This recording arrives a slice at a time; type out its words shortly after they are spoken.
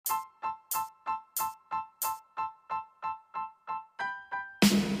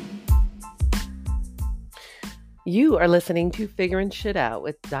You are listening to Figuring Shit Out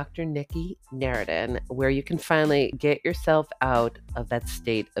with Dr. Nikki Narradin, where you can finally get yourself out of that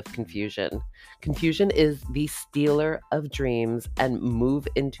state of confusion. Confusion is the stealer of dreams and move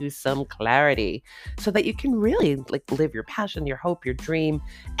into some clarity so that you can really live your passion, your hope, your dream,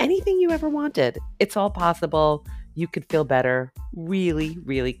 anything you ever wanted. It's all possible. You could feel better really,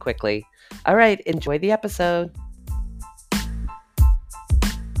 really quickly. All right, enjoy the episode.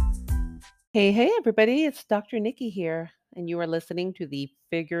 Hey, everybody, it's Dr. Nikki here, and you are listening to the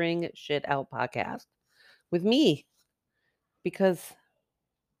Figuring Shit Out podcast with me because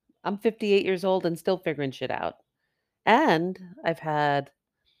I'm 58 years old and still figuring shit out. And I've had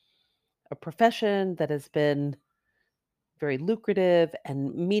a profession that has been very lucrative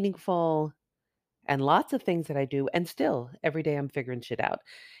and meaningful, and lots of things that I do, and still every day I'm figuring shit out.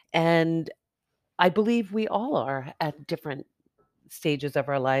 And I believe we all are at different stages of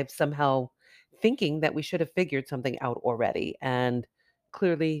our lives, somehow thinking that we should have figured something out already. And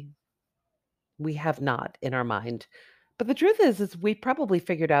clearly, we have not in our mind. But the truth is we probably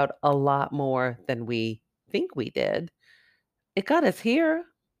figured out a lot more than we think we did. It got us here.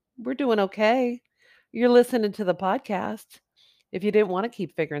 We're doing okay. You're listening to the podcast. If you didn't want to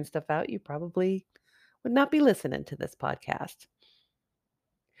keep figuring stuff out, you probably would not be listening to this podcast.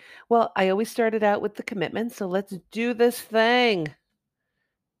 Well, I always started out with the commitment, so let's do this thing.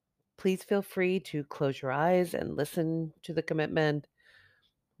 Please feel free to close your eyes and listen to the commitment.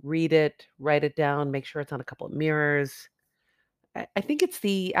 Read it, write it down, make sure it's on a couple of mirrors. I think it's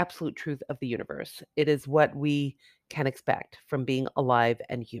the absolute truth of the universe. It is what we can expect from being alive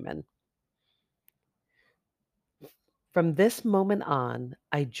and human. From this moment on,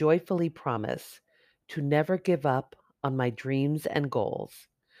 I joyfully promise to never give up on my dreams and goals.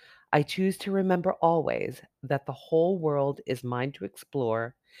 I choose to remember always that the whole world is mine to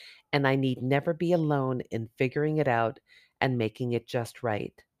explore, and I need never be alone in figuring it out and making it just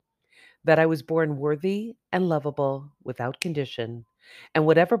right. That I was born worthy and lovable without condition, and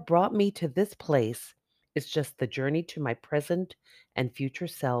whatever brought me to this place is just the journey to my present and future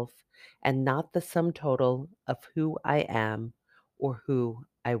self, and not the sum total of who I am or who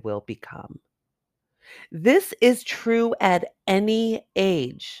I will become. This is true at any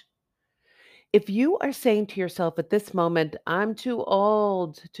age. If you are saying to yourself at this moment, I'm too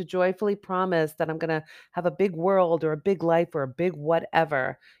old to joyfully promise that I'm going to have a big world or a big life or a big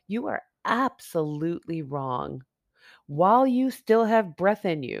whatever, you are absolutely wrong. While you still have breath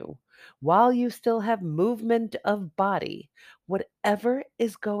in you, while you still have movement of body, whatever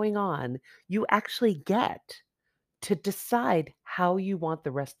is going on, you actually get to decide how you want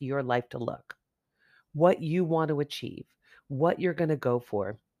the rest of your life to look, what you want to achieve, what you're going to go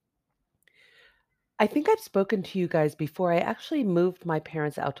for. I think I've spoken to you guys before. I actually moved my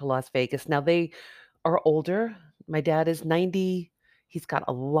parents out to Las Vegas. Now they are older. My dad is 90. He's got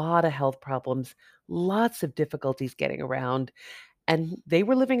a lot of health problems, lots of difficulties getting around. And they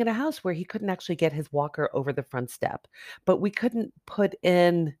were living in a house where he couldn't actually get his walker over the front step. But we couldn't put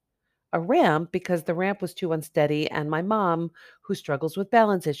in a ramp because the ramp was too unsteady, and my mom, who struggles with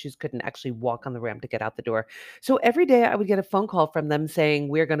balance issues, couldn't actually walk on the ramp to get out the door. So every day I would get a phone call from them saying,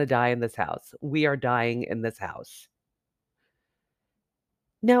 "We're going to die in this house. We are dying in this house."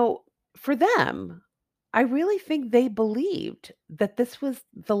 Now, for them, I really think they believed that this was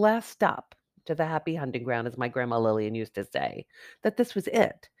the last stop to the happy hunting ground, as my grandma Lillian used to say, that this was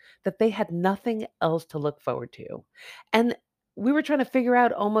it, that they had nothing else to look forward to. And we were trying to figure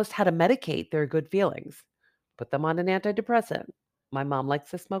out almost how to medicate their good feelings, put them on an antidepressant. My mom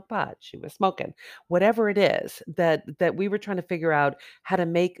likes to smoke pot. She was smoking. Whatever it is that we were trying to figure out how to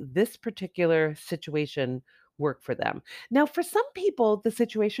make this particular situation work for them. Now, for some people, the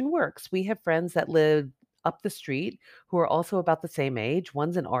situation works. We have friends that live up the street who are also about the same age.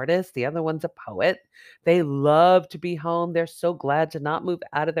 One's an artist, the other one's a poet. They love to be home. They're so glad to not move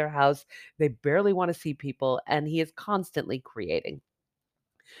out of their house. They barely want to see people, and he is constantly creating.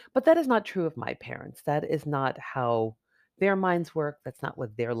 But that is not true of my parents. That is not how their minds work. That's not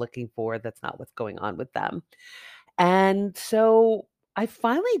what they're looking for. That's not what's going on with them. And so I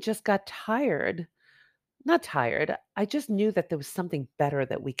finally just got tired, not tired. I just knew that there was something better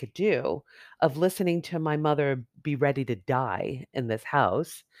that we could do of listening to my mother be ready to die in this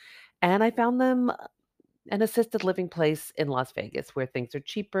house. And I found them an assisted living place in Las Vegas where things are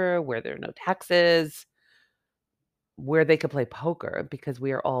cheaper, where there are no taxes, where they could play poker because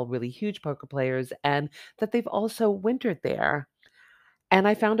we are all really huge poker players, and that they've also wintered there. And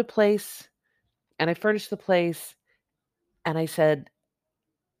I found a place and I furnished the place and I said,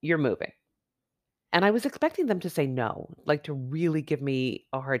 "You're moving." And I was expecting them to say no, like to really give me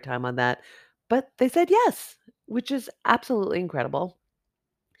a hard time on that. But they said yes. which is absolutely incredible.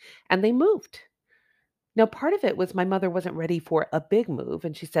 And they moved. Now, part of it was my mother wasn't ready for a big move.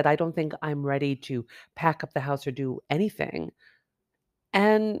 And she said, I don't think I'm ready to pack up the house or do anything.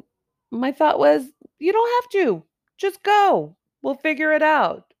 And my thought was, you don't have to. Just go. We'll figure it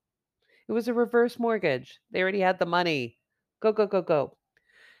out. It was a reverse mortgage. They already had the money. Go, go, go, go.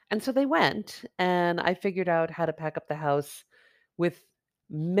 And so they went, and I figured out how to pack up the house with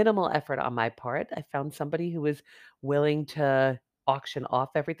minimal effort on my part. I found somebody who was willing to auction off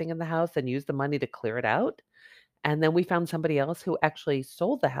everything in the house and use the money to clear it out. And then we found somebody else who actually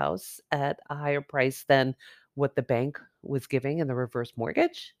sold the house at a higher price than what the bank was giving in the reverse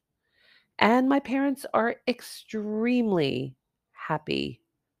mortgage. And my parents are extremely happy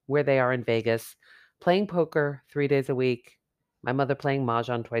where they are in Vegas, playing poker 3 days a week, my mother playing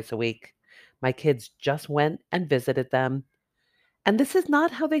mahjong twice a week. My kids just went and visited them. And this is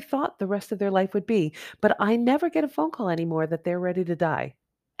not how they thought the rest of their life would be, but I never get a phone call anymore that they're ready to die,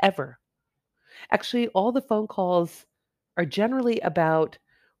 ever. Actually, all the phone calls are generally about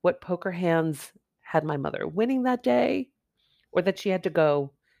what poker hands had my mother winning that day or that she had to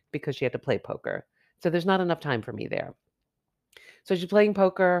go because she had to play poker. So there's not enough time for me there. So she's playing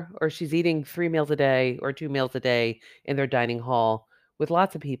poker or she's eating 3 meals a day or 2 meals a day in their dining hall with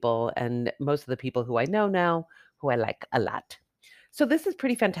lots of people and most of the people who I know now who I like a lot. So this is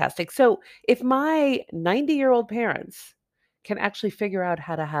pretty fantastic. So if my 90-year-old parents can actually figure out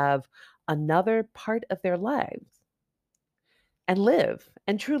how to have another part of their lives and live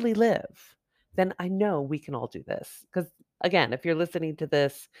and truly live, then I know we can all do this. Because again, if you're listening to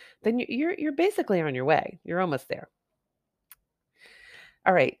this, then you're basically on your way. You're almost there.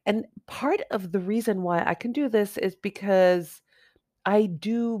 All right. And part of the reason why I can do this is because I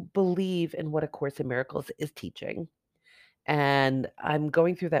do believe in what A Course in Miracles is teaching. And I'm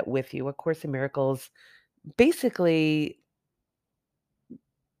going through that with you. A Course in Miracles basically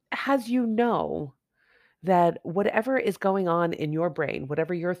has you know that whatever is going on in your brain,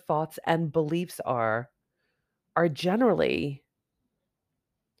 whatever your thoughts and beliefs are generally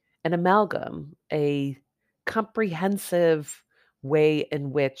an amalgam, a comprehensive way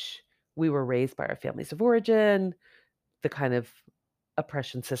in which we were raised by our families of origin, the kind of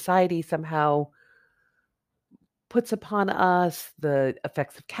oppression society somehow puts upon us, the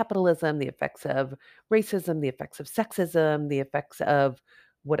effects of capitalism, the effects of racism, the effects of sexism, the effects of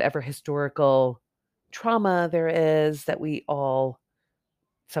whatever historical trauma there is that we all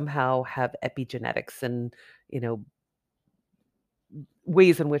somehow have epigenetics and, you know,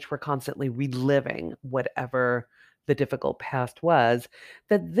 ways in which we're constantly reliving whatever the difficult past was,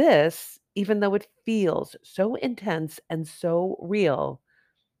 that this, even though it feels so intense and so real,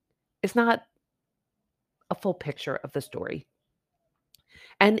 is not a full picture of the story.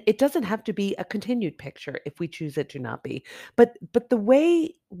 And it doesn't have to be a continued picture if we choose it to not be. But the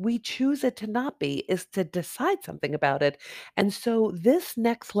way we choose it to not be is to decide something about it. And so this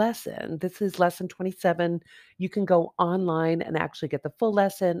next lesson, this is lesson 27. You can go online and actually get the full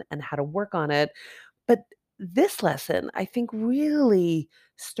lesson and how to work on it. But this lesson, I think, really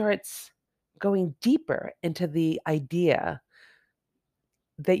starts going deeper into the idea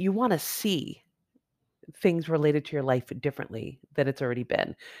that you want to see things related to your life differently than it's already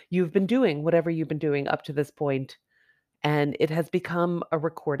been. You've been doing whatever you've been doing up to this point, and it has become a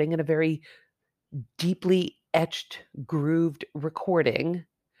recording and a very deeply etched, grooved recording,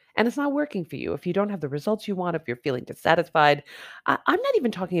 and it's not working for you. If you don't have the results you want, if you're feeling dissatisfied, I'm not even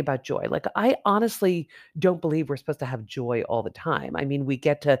talking about joy. Like, I honestly don't believe we're supposed to have joy all the time. I mean, we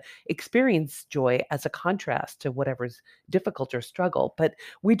get to experience joy as a contrast to whatever's difficult or struggle, but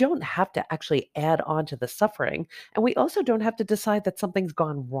we don't have to actually add on to the suffering. And we also don't have to decide that something's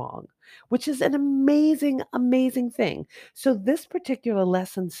gone wrong, which is an amazing, amazing thing. So, this particular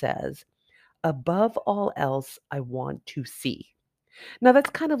lesson says, above all else, I want to see. Now, that's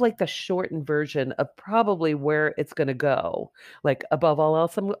kind of like the shortened version of probably where it's gonna go. Like, above all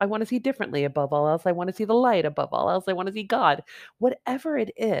else, I wanna see differently. Above all else, I wanna see the light. Above all else, I wanna see God. Whatever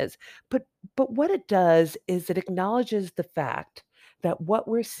it is. But what it does is it acknowledges the fact that what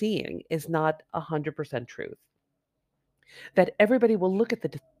we're seeing is not 100% truth. That everybody will look at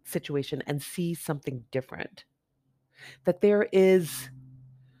the situation and see something different. That there is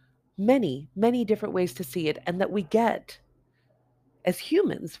many, many different ways to see it, and that we get as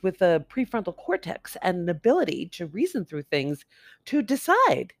humans with a prefrontal cortex and an ability to reason through things to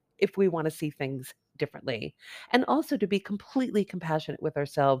decide if we want to see things differently, and also to be completely compassionate with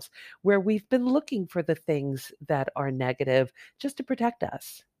ourselves where we've been looking for the things that are negative just to protect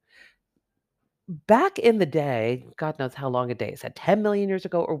us. Back in the day, God knows how long a day is that, 10 million years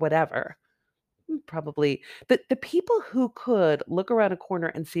ago or whatever, probably the people who could look around a corner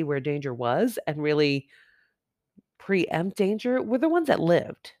and see where danger was and really preempt danger were the ones that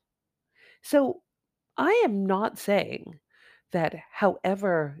lived. So, I am not saying that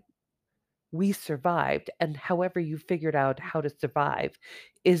however we survived and however you figured out how to survive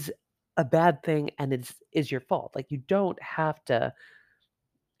is a bad thing and is your fault. Like, you don't have to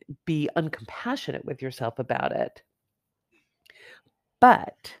be uncompassionate with yourself about it.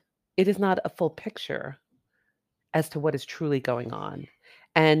 But it is not a full picture as to what is truly going on.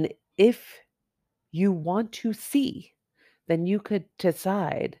 And if you want to see, then you could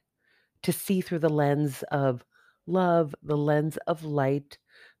decide to see through the lens of love, the lens of light,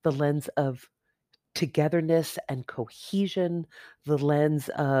 the lens of togetherness and cohesion, the lens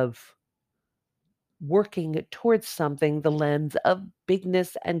of working towards something, the lens of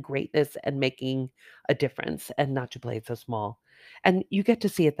bigness and greatness and making a difference and not to play it so small. And you get to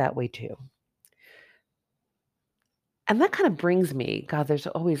see it that way too. And that kind of brings me, God, there's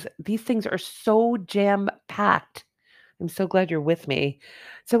always these things are so jam packed. I'm so glad you're with me.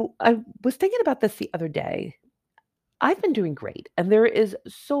 So I was thinking about this the other day. I've been doing great, and there is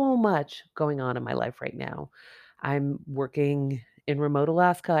so much going on in my life right now. I'm working in remote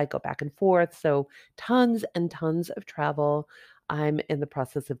Alaska. I go back and forth, so tons and tons of travel. I'm in the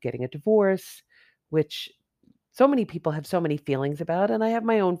process of getting a divorce, which so many people have so many feelings about, and I have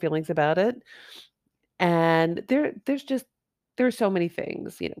my own feelings about it. And there's so many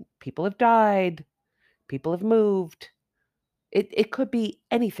things. People have died, people have moved. It could be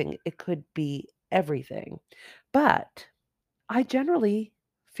anything. It could be everything. But I generally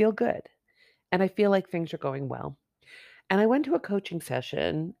feel good and I feel like things are going well. And I went to a coaching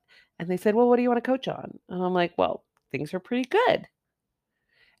session and they said, "Well, what do you want to coach on?" And I'm like, "Well, things are pretty good."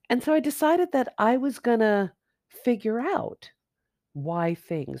 And so I decided that I was going to figure out why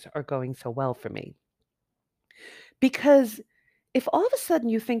things are going so well for me. Because if all of a sudden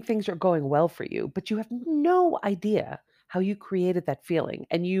you think things are going well for you, but you have no idea how you created that feeling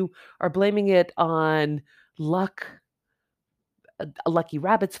and you are blaming it on luck, a lucky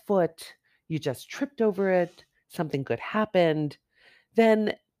rabbit's foot, you just tripped over it, something good happened,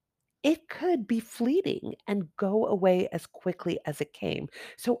 then it could be fleeting and go away as quickly as it came.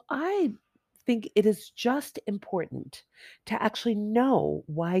 So I think it is just important to actually know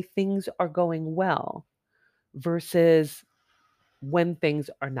why things are going well versus when things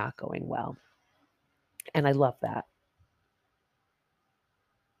are not going well. And I love that.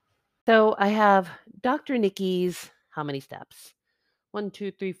 So I have Dr. Nikki's how many steps? One,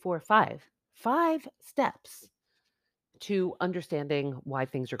 two, three, four, five. 5 steps to understanding why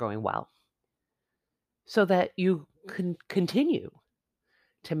things are going well so that you can continue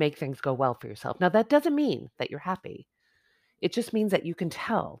to make things go well for yourself. Now, that doesn't mean that you're happy. It just means that you can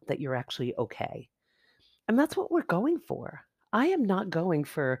tell that you're actually okay. And that's what we're going for. I am not going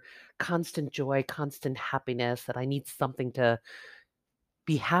for constant joy, constant happiness, that I need something to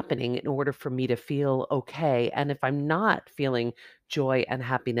be happening in order for me to feel okay. And if I'm not feeling joy and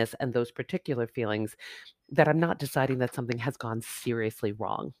happiness and those particular feelings, that I'm not deciding that something has gone seriously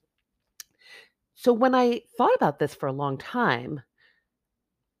wrong. So when I thought about this for a long time,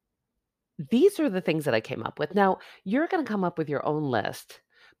 these are the things that I came up with. Now, you're going to come up with your own list,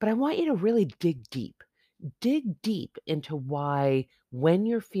 but I want you to really dig deep. Dig deep into why, when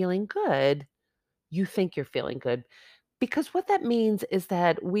you're feeling good, you think you're feeling good. Because what that means is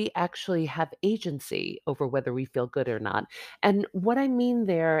that we actually have agency over whether we feel good or not. And what I mean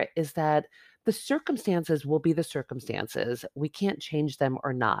there is that the circumstances will be the circumstances. We can't change them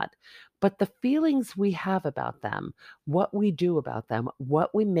or not. But the feelings we have about them, what we do about them,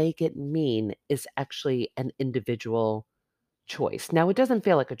 what we make it mean is actually an individual choice. Now, it doesn't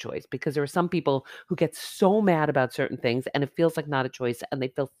feel like a choice because there are some people who get so mad about certain things and it feels like not a choice and they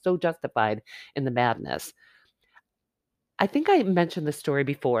feel so justified in the madness. I think I mentioned this story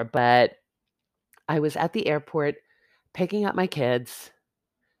before, but I was at the airport picking up my kids.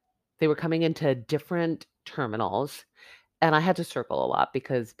 They were coming into different terminals, and I had to circle a lot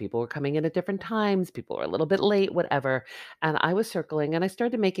because people were coming in at different times, people were a little bit late, whatever, and I was circling, and I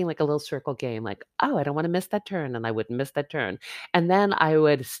started making, like, a little circle game, like, "Oh, I don't wanna miss that turn," and I wouldn't miss that turn, and then I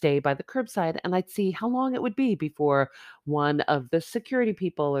would stay by the curbside, and I'd see how long it would be before one of the security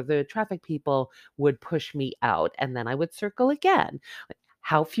people or the traffic people would push me out, and then I would circle again. Like,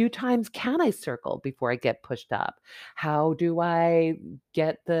 how few times can I circle before I get pushed up? How do I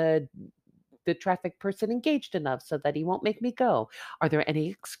get the traffic person engaged enough so that he won't make me go? Are there any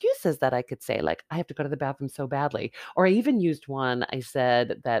excuses that I could say, like, I have to go to the bathroom so badly? Or I even used one, I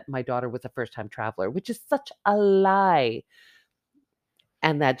said that my daughter was a first time traveler, which is such a lie.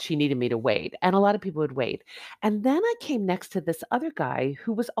 and that she needed me to wait, and a lot of people would wait. And then I came next to this other guy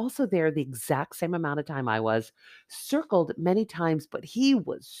who was also there the exact same amount of time I was, circled many times, but he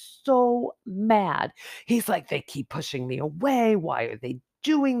was so mad. He's like, "They keep pushing me away. Why are they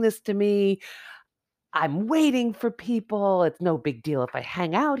doing this to me? I'm waiting for people. It's no big deal if I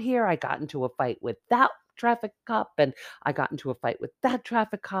hang out here. I got into a fight with that traffic cop and I got into a fight with that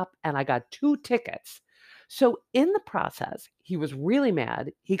traffic cop and I got 2 tickets." So in the process, he was really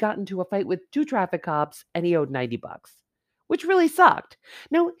mad. He got into a fight with 2 traffic cops and he owed 90 bucks, which really sucked.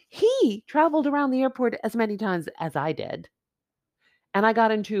 Now, he traveled around the airport as many times as I did, and I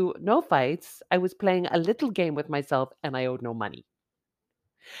got into no fights. I was playing a little game with myself and I owed no money.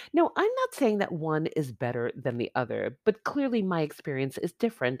 No, I'm not saying that one is better than the other, but clearly my experience is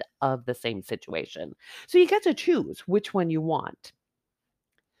different of the same situation. So you get to choose which one you want.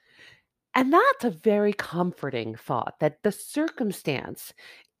 And that's a very comforting thought that the circumstance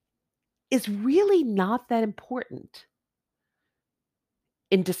is really not that important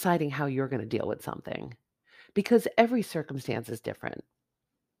in deciding how you're going to deal with something because every circumstance is different,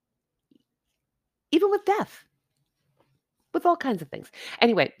 even with death, with all kinds of things.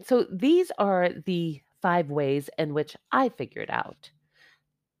 Anyway, so these are the 5 ways in which I figured out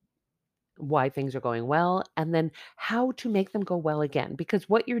why things are going well, and then how to make them go well again. Because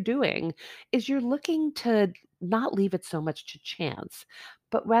what you're doing is you're looking to not leave it so much to chance,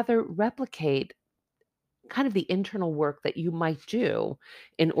 but rather replicate kind of the internal work that you might do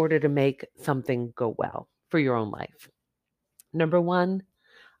in order to make something go well for your own life. Number one,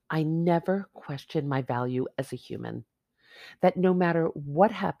 I never question my value as a human, that no matter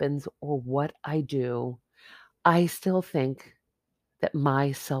what happens or what I do, I still think that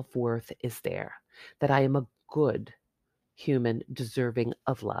my self worth is there, that I am a good human deserving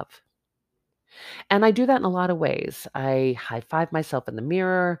of love. And I do that in a lot of ways. I high five myself in the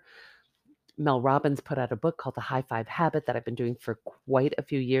mirror. Mel Robbins put out a book called The High Five Habit that I've been doing for quite a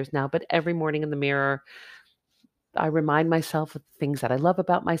few years now. But every morning in the mirror, I remind myself of the things that I love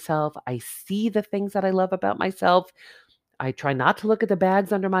about myself. I see the things that I love about myself. I try not to look at the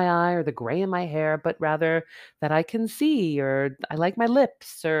bags under my eye or the gray in my hair, but rather that I can see, or I like my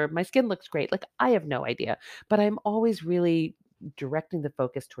lips, or my skin looks great. Like, I have no idea. But I'm always really directing the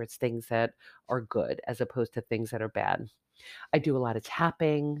focus towards things that are good as opposed to things that are bad. I do a lot of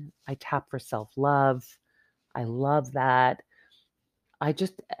tapping. I tap for self love. I love that. I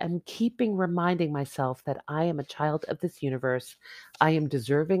just am keeping reminding myself that I am a child of this universe. I am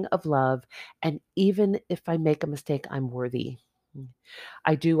deserving of love. And even if I make a mistake, I'm worthy.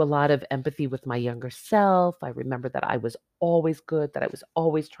 I do a lot of empathy with my younger self. I remember that I was always good, that I was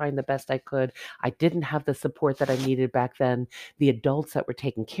always trying the best I could. I didn't have the support that I needed back then. The adults that were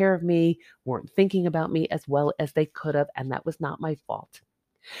taking care of me weren't thinking about me as well as they could have, and that was not my fault.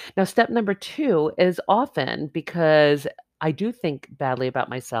 Now, step number 2 is often because I do think badly about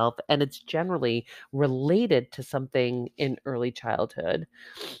myself, and it's generally related to something in early childhood.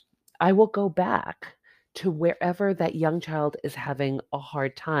 I will go back to wherever that young child is having a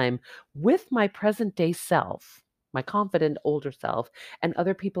hard time with my present day self, my confident older self, and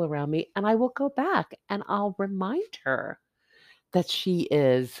other people around me. And I will go back and I'll remind her that she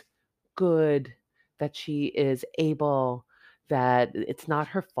is good, that she is able, that it's not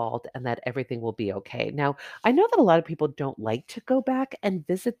her fault, and that everything will be okay. Now, I know that a lot of people don't like to go back and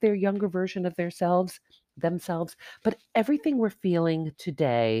visit their younger version of themselves, but everything we're feeling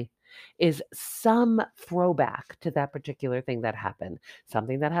today is some throwback to that particular thing that happened.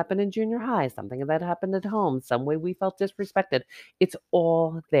 Something that happened in junior high, something that happened at home, some way we felt disrespected. It's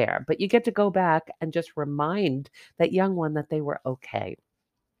all there. But you get to go back and just remind that young one that they were okay.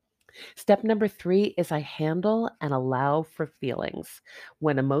 Step number 3 is I handle and allow for feelings.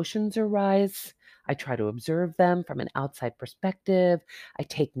 When emotions arise, I try to observe them from an outside perspective. I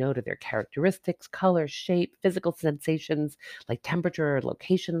take note of their characteristics, color, shape, physical sensations like temperature or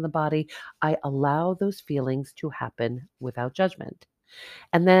location in the body. I allow those feelings to happen without judgment.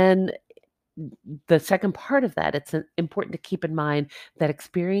 And then the second part of that, it's important to keep in mind that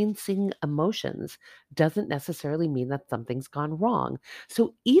experiencing emotions doesn't necessarily mean that something's gone wrong.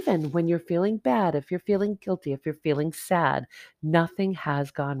 So even when you're feeling bad, if you're feeling guilty, if you're feeling sad, nothing has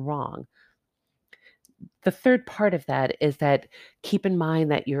gone wrong. The third part of that is that keep in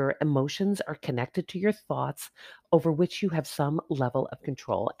mind that your emotions are connected to your thoughts over which you have some level of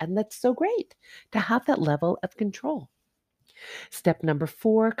control. And that's so great to have that level of control. Step number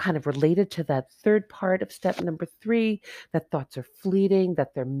 4, kind of related to that third part of step number 3, that thoughts are fleeting,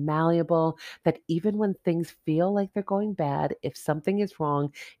 that they're malleable, that even when things feel like they're going bad, if something is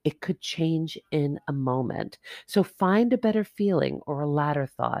wrong, it could change in a moment. So find a better feeling or a latter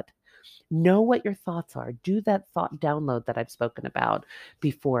thought. Know what your thoughts are. Do that thought download that I've spoken about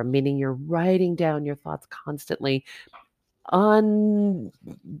before, meaning you're writing down your thoughts constantly on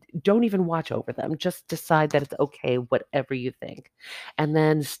don't even watch over them. Just decide that it's okay, whatever you think. And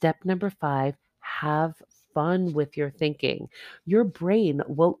then step number 5, have fun with your thinking. Your brain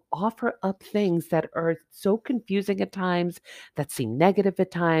will offer up things that are so confusing at times, that seem negative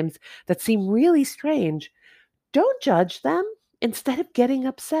at times, that seem really strange. Don't judge them. Instead of getting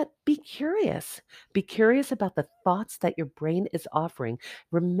upset, be curious. Be curious about the thoughts that your brain is offering.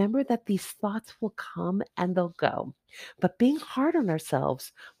 Remember that these thoughts will come and they'll go. But being hard on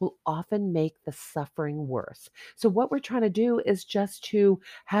ourselves will often make the suffering worse. So, what we're trying to do is just to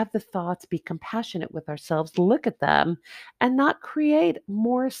have the thoughts, be compassionate with ourselves, look at them, and not create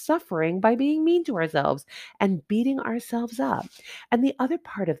more suffering by being mean to ourselves and beating ourselves up. And the other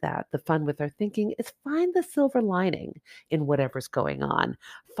part of that, the fun with our thinking, is find the silver lining in whatever's going on.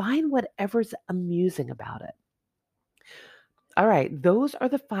 Find whatever's amusing about it. All right, those are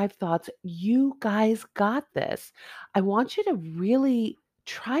the 5 thoughts. You guys got this. I want you to really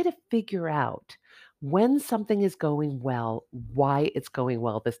try to figure out when something is going well, why it's going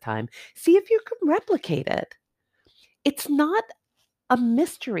well this time. See if you can replicate it. It's not a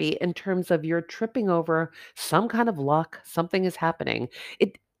mystery in terms of you're tripping over some kind of luck, something is happening.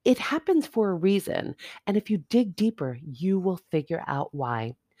 It happens for a reason, and if you dig deeper, you will figure out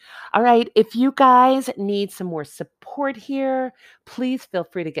why. All right, if you guys need some more support here, please feel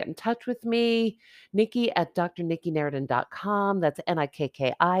free to get in touch with me. Nikki at drnikkineretin.com. That's Nikki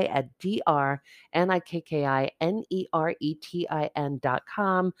at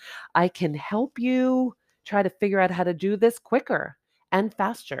drnikkineretin.com. I can help you try to figure out how to do this quicker and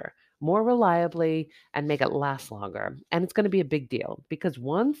faster, more reliably, and make it last longer. And it's going to be a big deal because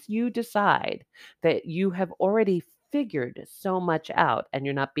once you decide that you have already figured so much out and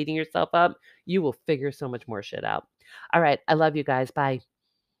you're not beating yourself up, you will figure so much more shit out. All right. I love you guys. Bye.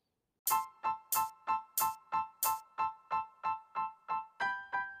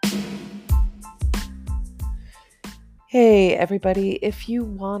 Hey, everybody. If you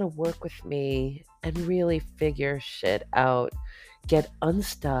want to work with me and really figure shit out, get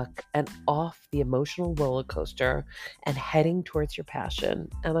unstuck and off the emotional roller coaster and heading towards your passion,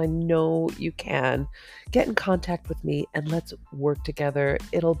 and I know you can, get in contact with me and let's work together.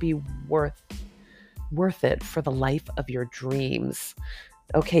 It'll be worth it for the life of your dreams.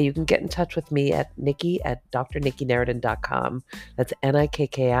 Okay, you can get in touch with me at Nikki at drnikkineretin.com. That's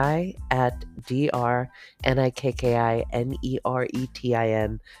Nikki at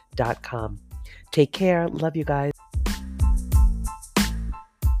drnikkineretin.com. Take care. Love you guys.